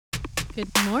Good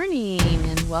morning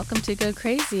and welcome to Go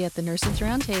Crazy at the Nurses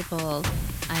Roundtable.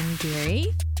 I'm Gary.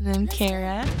 And I'm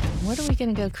Kara. What are we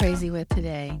going to go crazy with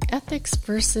today? Ethics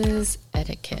versus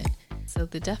etiquette. So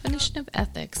the definition of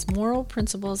ethics, moral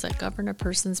principles that govern a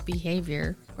person's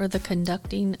behavior or the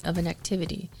conducting of an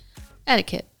activity.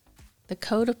 Etiquette, the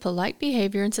code of polite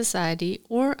behavior in society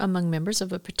or among members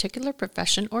of a particular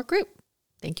profession or group.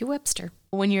 Thank you, Webster.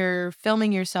 When you're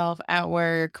filming yourself at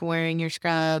work, wearing your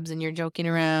scrubs and you're joking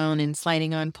around and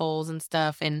sliding on poles and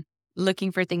stuff and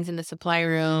looking for things in the supply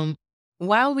room,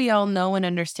 while we all know and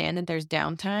understand that there's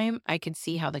downtime, I could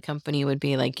see how the company would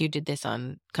be like, you did this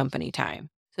on company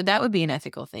time. So that would be an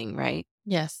ethical thing, right?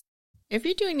 Yes. If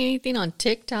you're doing anything on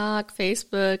TikTok,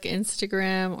 Facebook,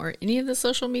 Instagram, or any of the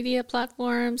social media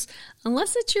platforms,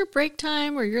 unless it's your break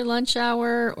time or your lunch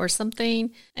hour or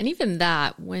something, and even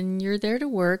that, when you're there to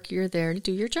work, you're there to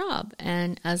do your job.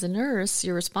 And as a nurse,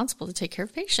 you're responsible to take care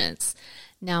of patients.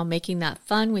 Now, making that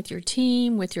fun with your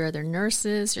team, with your other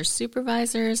nurses, your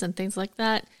supervisors, and things like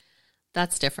that,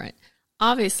 that's different.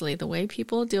 Obviously, the way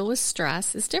people deal with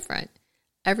stress is different.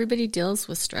 Everybody deals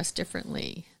with stress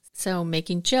differently. So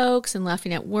making jokes and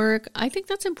laughing at work, I think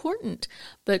that's important.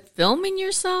 But filming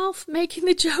yourself, making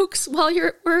the jokes while you're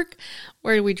at work,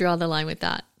 where do we draw the line with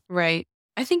that? Right.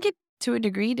 I think it, to a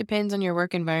degree, depends on your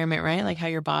work environment, right? Like how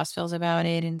your boss feels about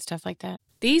it and stuff like that.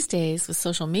 These days, with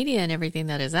social media and everything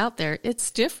that is out there,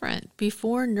 it's different.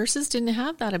 Before, nurses didn't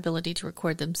have that ability to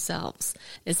record themselves.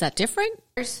 Is that different?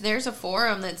 There's a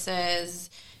forum that says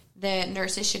that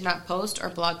nurses should not post or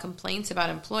blog complaints about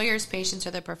employers, patients,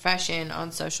 or the profession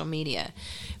on social media.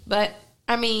 But,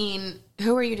 I mean,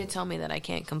 who are you to tell me that I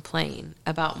can't complain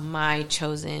about my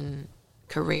chosen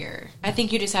career? I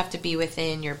think you just have to be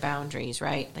within your boundaries,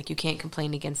 right? Like you can't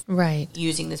complain against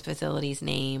using this facility's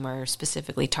name or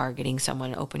specifically targeting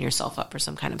someone, open yourself up for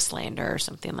some kind of slander or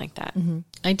something like that. Mm-hmm.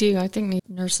 I do. I think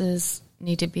nurses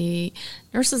need to be,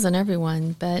 nurses and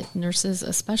everyone, but nurses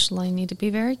especially need to be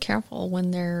very careful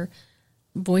when they're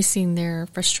voicing their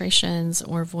frustrations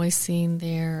or voicing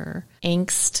their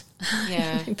angst.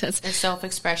 Yeah, that's their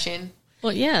self-expression.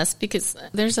 Well, yes, because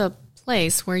there's a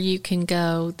place where you can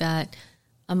go that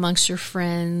amongst your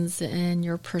friends and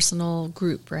your personal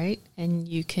group, right? And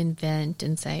you can vent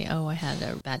and say, oh, I had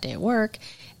a bad day at work.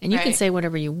 And you can say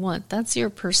whatever you want. That's your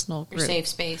personal group. Your safe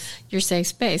space. Your safe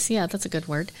space. Yeah, that's a good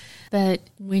word. But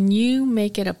when you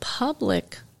make it a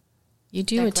public, you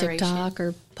do a TikTok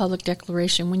or public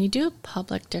declaration. When you do a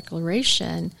public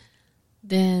declaration,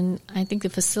 then I think the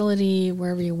facility,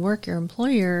 wherever you work, your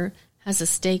employer has a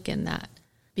stake in that.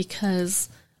 Because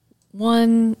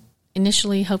one,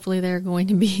 initially, hopefully they're going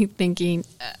to be thinking,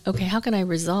 okay, how can I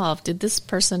resolve? Did this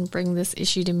person bring this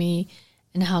issue to me?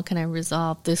 And how can I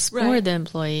resolve this for the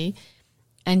employee?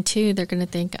 And two, they're going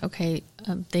to think, okay,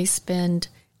 they spend,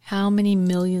 how many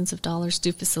millions of dollars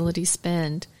do facilities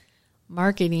spend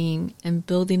marketing and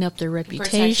building up their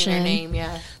reputation? Protecting their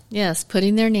name, Yes,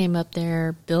 putting their name up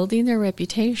there, building their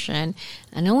reputation.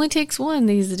 And it only takes one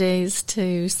these days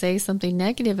to say something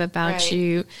negative about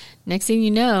you. Next thing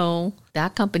you know,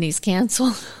 that company's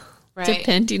canceled,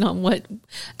 depending on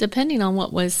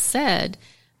what was said.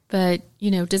 But,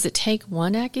 you know, does it take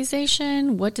one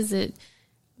accusation? What does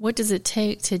it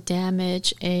take to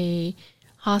damage a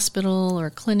hospital or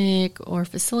clinic or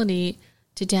facility,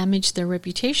 to damage their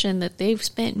reputation that they've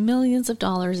spent millions of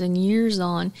dollars and years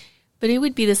on? But it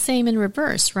would be the same in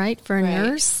reverse, right, for a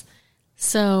nurse?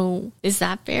 So is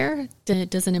that fair?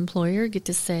 Does an employer get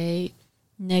to say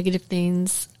negative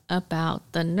things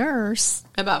about the nurse?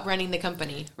 About running the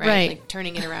company, right? Like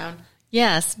turning it around.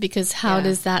 Yes, because how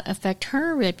does that affect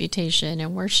her reputation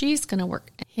and where she's going to work?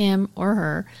 Him or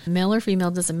her, male or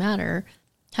female, doesn't matter.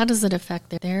 How does it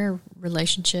affect their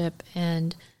relationship,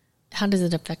 and how does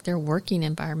it affect their working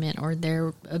environment or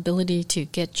their ability to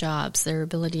get jobs, their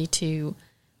ability to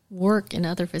work in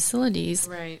other facilities?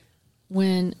 Right.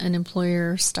 When an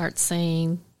employer starts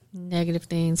saying negative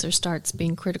things or starts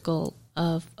being critical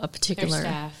of a particular their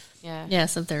staff,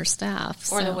 yes, of their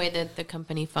staff, or the way that the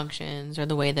company functions, or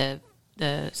the way the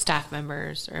staff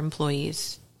members or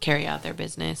employees carry out their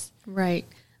business. Right.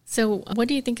 So, what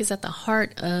do you think is at the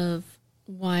heart of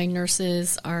why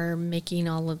nurses are making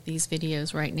all of these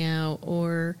videos right now,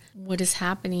 or what is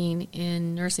happening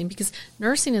in nursing? Because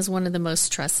nursing is one of the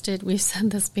most trusted, we've said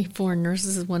this before,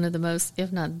 nurses is one of the most,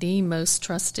 if not the most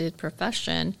trusted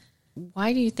profession.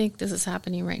 Why do you think this is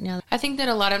happening right now? I think that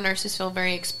a lot of nurses feel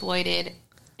very exploited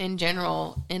in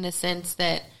general, in the sense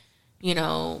that, you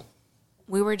know,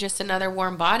 we were just another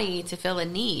warm body to fill a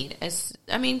need.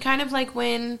 Kind of like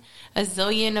when a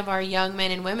zillion of our young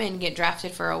men and women get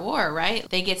drafted for a war, right?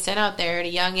 They get sent out there at a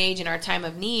young age in our time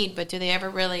of need, but do they ever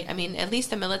really, at least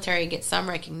the military gets some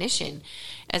recognition.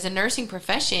 As a nursing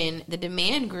profession, the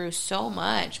demand grew so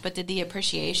much, but did the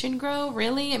appreciation grow,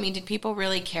 really? Did people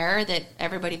really care that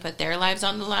everybody put their lives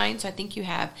on the line? So I think you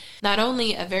have not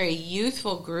only a very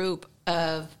youthful group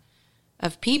of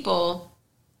people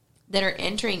that are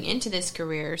entering into this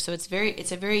career. So it's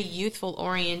a very youthful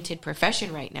oriented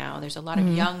profession right now. There's a lot of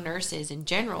young nurses in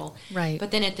general. Right.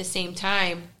 But then at the same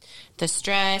time, the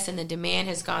stress and the demand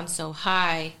has gone so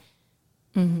high.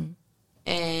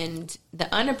 And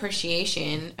the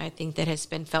unappreciation, I think, that has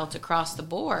been felt across the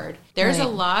board. There's a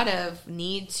lot of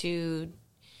need to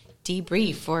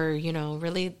debrief or,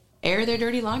 really air their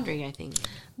dirty laundry, I think.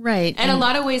 Right. And a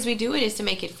lot of ways we do it is to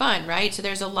make it fun, right? So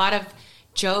there's a lot of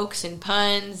jokes and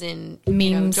puns and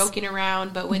memes, joking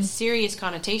around, but with serious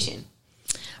connotation.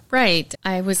 Right.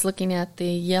 I was looking at the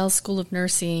Yale School of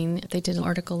Nursing. They did an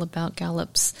article about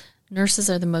Gallup's nurses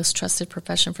are the most trusted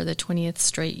profession for the 20th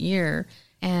straight year,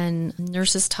 and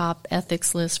nurses top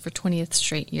ethics list for 20th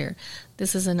straight year.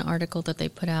 This is an article that they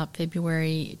put out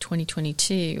February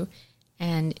 2022,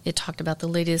 and it talked about the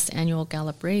latest annual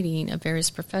Gallup rating of various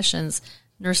professions.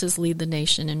 Nurses lead the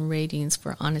nation in ratings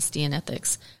for honesty and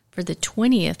ethics for the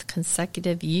 20th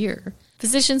consecutive year.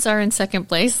 Physicians are in second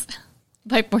place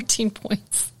by 14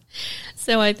 points.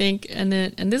 So I think, and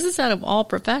this is out of all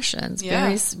professions,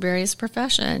 various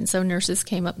professions. So nurses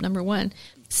came up number one.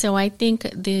 So I think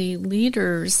the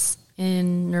leaders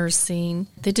in nursing,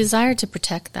 the desire to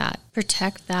protect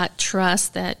that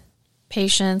trust that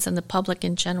patients and the public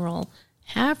in general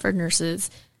have for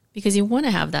nurses, because you want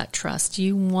to have that trust.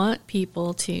 You want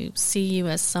people to see you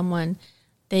as someone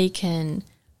they can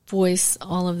voice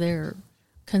all of their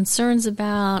concerns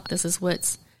about. This is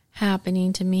what's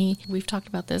happening to me. We've talked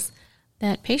about this,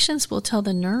 that patients will tell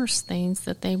the nurse things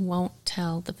that they won't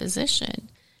tell the physician.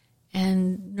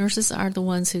 And nurses are the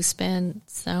ones who spend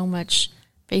so much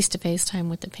face-to-face time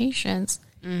with the patients.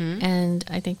 And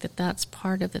I think that that's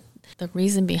part of the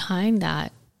reason behind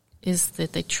that is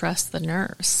that they trust the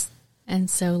nurse. And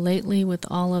so lately with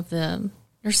all of the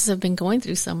nurses have been going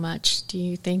through so much, do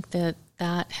you think that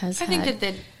has I think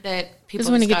that people just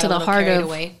want to get to the heart of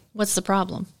away. What's the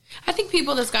problem? I think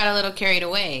people just got a little carried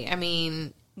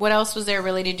away. What else was there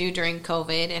really to do during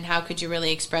COVID, and how could you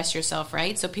really express yourself,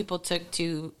 right? So people took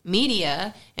to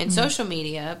media and social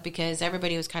media because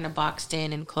everybody was kind of boxed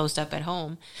in and closed up at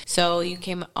home. So you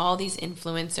came all these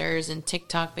influencers and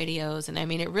TikTok videos, and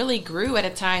it really grew at a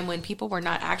time when people were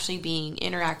not actually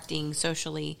interacting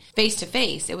socially face to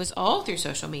face. It was all through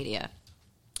social media.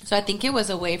 So I think it was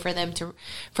a way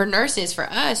for nurses, for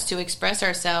us to express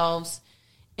ourselves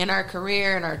in our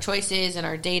career and our choices and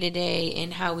our day-to-day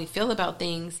and how we feel about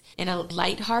things in a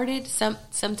lighthearted,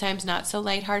 sometimes not so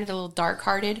lighthearted, a little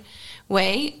dark-hearted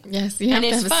way. Yes, you have and to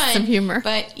it's have fun, some humor.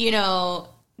 But,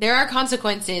 there are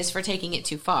consequences for taking it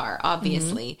too far,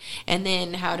 obviously. And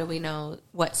then how do we know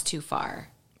what's too far?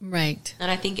 Right.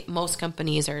 And I think most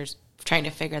companies are trying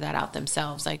to figure that out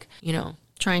themselves,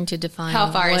 trying to define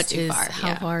how far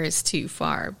is too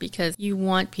far, because you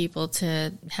want people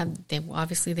to have,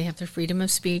 obviously they have their freedom of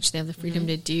speech, they have the freedom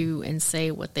to do and say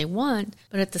what they want,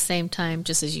 but at the same time,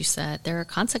 just as you said, there are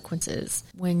consequences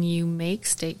when you make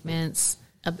statements,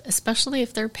 especially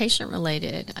if they're patient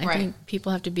related. I think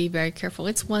people have to be very careful.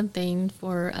 It's one thing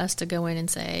for us to go in and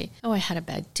say, oh, I had a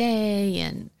bad day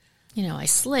and I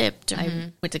slipped.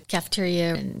 I went to the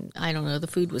cafeteria and I don't know, the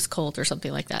food was cold or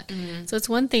something like that. So it's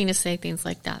one thing to say things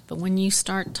like that. But when you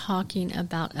start talking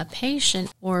about a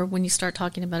patient, or when you start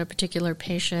talking about a particular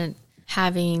patient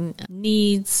having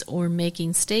needs or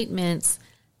making statements,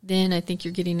 then I think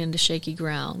you're getting into shaky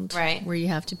ground. Right. Where you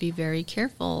have to be very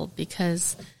careful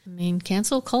because,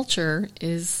 cancel culture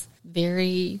is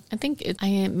very,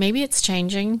 maybe it's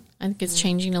changing. I think it's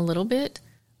changing a little bit.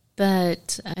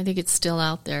 But I think it's still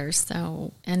out there.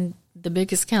 So, and the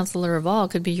biggest counselor of all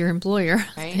could be your employer.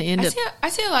 Right. I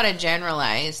see a lot of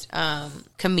generalized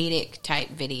comedic type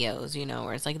videos,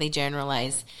 where it's like they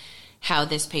generalize how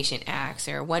this patient acts,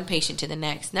 or one patient to the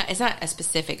next. It's not a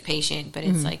specific patient, but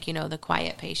it's like, the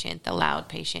quiet patient, the loud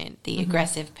patient, the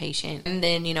aggressive patient, and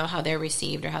then, how they're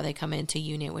received or how they come into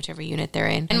unit, whichever unit they're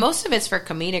in. And most of it's for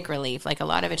comedic relief. Like a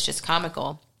lot of it's just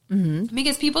comical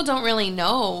because people don't really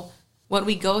know what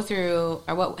we go through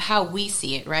or how we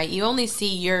see it, right? You only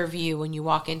see your view when you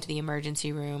walk into the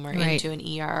emergency room or into an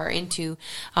ER or into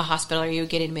a hospital or you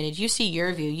get admitted. You see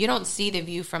your view. You don't see the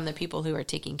view from the people who are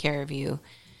taking care of you.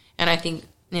 And I think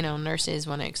nurses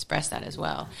want to express that as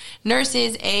well.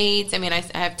 Nurses, aides. I mean, I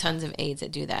have tons of aides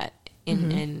that do that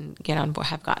and get on board,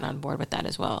 have gotten on board with that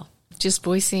as well. Just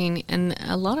voicing, and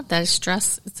a lot of that is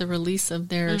stress. It's a release of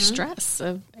their stress,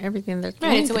 of everything they're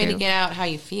going Right, it's a way through. to get out how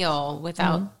you feel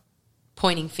without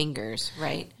pointing fingers,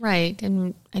 right? Right,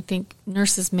 and I think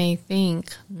nurses and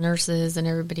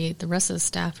everybody, the rest of the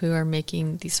staff who are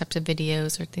making these types of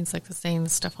videos or things like this, saying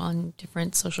this stuff on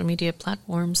different social media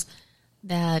platforms,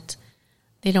 that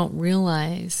they don't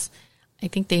realize. I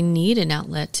think they need an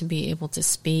outlet to be able to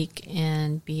speak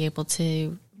and be able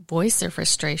to voice their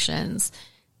frustrations.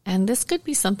 And this could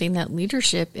be something that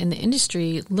leadership in the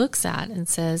industry looks at and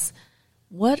says,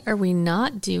 what are we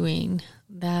not doing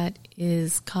that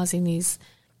is causing these,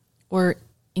 or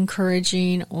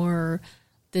encouraging, or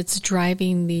that's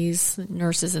driving these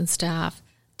nurses and staff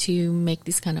to make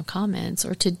these kind of comments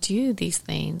or to do these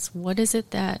things? What is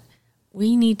it that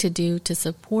we need to do to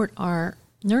support our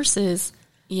nurses?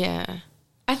 Yeah.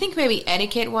 I think maybe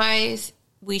etiquette-wise,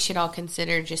 we should all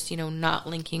consider just, not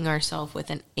linking ourselves with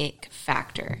an ick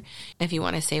factor. If you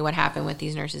want to say what happened with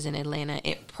these nurses in Atlanta,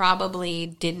 it probably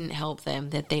didn't help them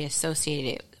that they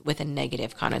associated it with a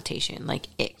negative connotation, like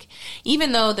ick.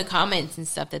 Even though the comments and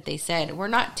stuff that they said were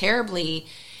not terribly,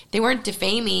 they weren't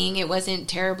defaming, it wasn't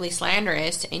terribly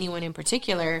slanderous to anyone in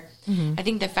particular. I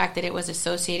think the fact that it was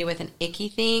associated with an icky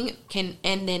thing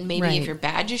and then maybe if your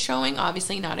badge is showing,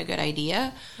 obviously not a good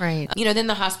idea. Right. Then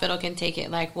the hospital can take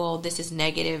it like, well, this is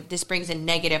negative. This brings a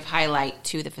negative highlight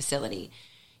to the facility,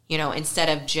 instead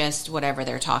of just whatever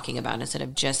they're talking about, instead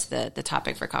of just the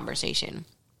topic for conversation.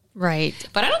 Right.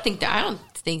 But I don't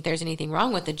think there's anything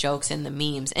wrong with the jokes and the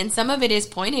memes. And some of it is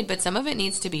pointed, but some of it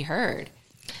needs to be heard.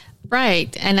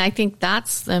 Right. And I think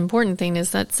that's the important thing,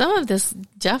 is that some of this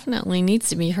definitely needs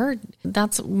to be heard.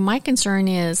 That's my concern,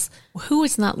 is who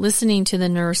is not listening to the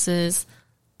nurses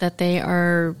that they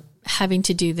are having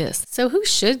to do this. So who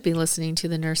should be listening to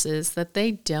the nurses that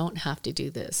they don't have to do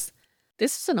this?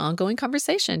 This is an ongoing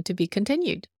conversation to be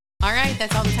continued. All right,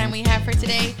 that's all the time we have for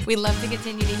today. We'd love to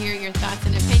continue to hear your thoughts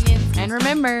and opinions. And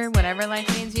remember, whatever life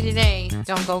means you today,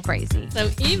 don't go crazy.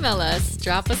 So email us,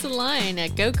 drop us a line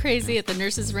at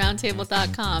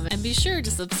gocrazy@thenursesroundtable.com, and be sure to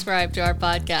subscribe to our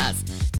podcast.